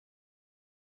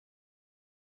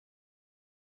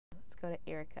go to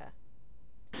Erica.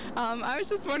 I was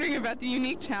just wondering about the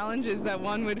unique challenges that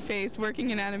one would face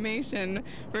working in animation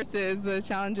versus the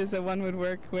challenges that one would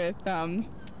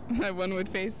that one would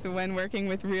face when working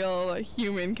with real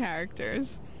human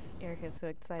characters. Erica's so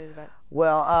excited about.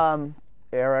 Well,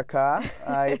 Erica,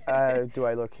 do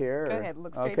I look here? Go ahead,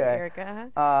 look straight to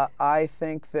Erica. I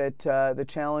think that the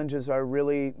challenges are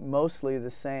really mostly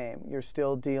the same. You're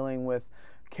still dealing with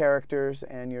characters,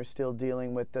 and you're still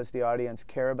dealing with, does the audience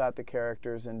care about the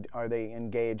characters, and are they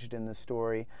engaged in the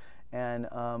story, and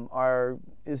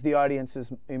is the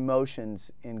audience's emotions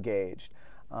engaged?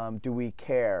 Do we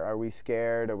care? Are we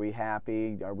scared? Are we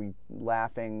happy? Are we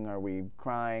laughing? Are we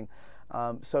crying?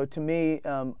 So to me,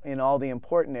 in all the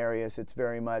important areas, it's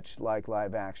very much like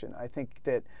live action. I think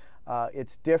that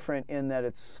it's different in that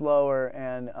it's slower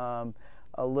and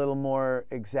a little more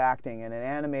exacting, and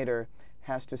an animator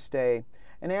has to stay.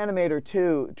 An animator,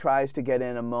 too, tries to get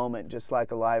in a moment just like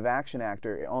a live action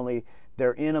actor, only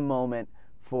they're in a moment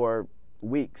for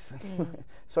weeks.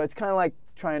 So it's kind of like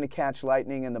trying to catch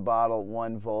lightning in the bottle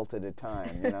 1 volt at a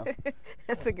time, you know?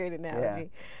 That's a great analogy.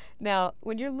 Yeah. Now,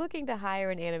 when you're looking to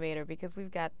hire an animator, because we've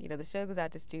got, the show goes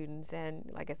out to students, and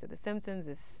like I said, The Simpsons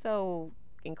is so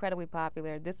incredibly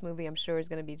popular. This movie, I'm sure, is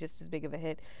going to be just as big of a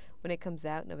hit when it comes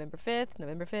out November 5th.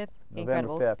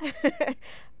 Incredibles.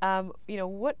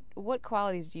 5th. What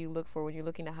qualities do you look for when you're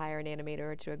looking to hire an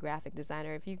animator or to a graphic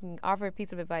designer? If you can offer a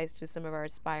piece of advice to some of our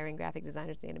aspiring graphic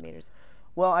designers and animators.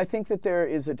 Well, I think that there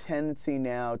is a tendency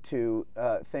now to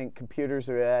think computers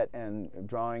are it and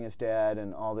drawing is dead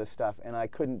and all this stuff, and I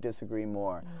couldn't disagree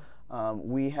more.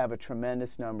 We have a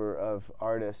tremendous number of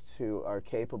artists who are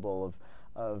capable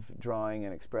of drawing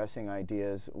and expressing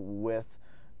ideas with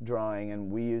drawing,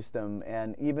 and we use them,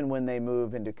 and even when they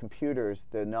move into computers,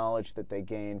 the knowledge that they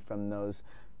gain from those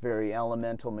very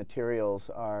elemental materials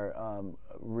are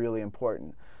really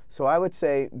important. So I would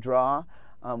say draw.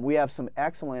 We have some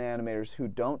excellent animators who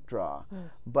don't draw,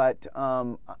 but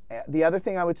the other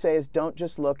thing I would say is don't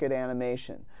just look at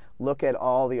animation. Look at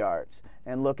all the arts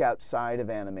and look outside of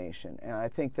animation. And I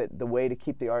think that the way to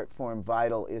keep the art form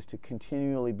vital is to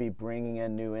continually be bringing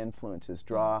in new influences.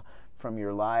 Draw from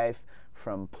your life,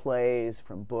 from plays,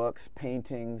 from books,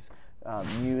 paintings,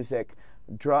 music.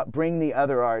 Bring the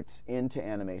other arts into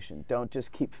animation. Don't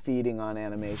just keep feeding on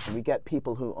animation. We get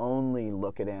people who only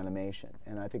look at animation,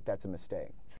 and I think that's a mistake.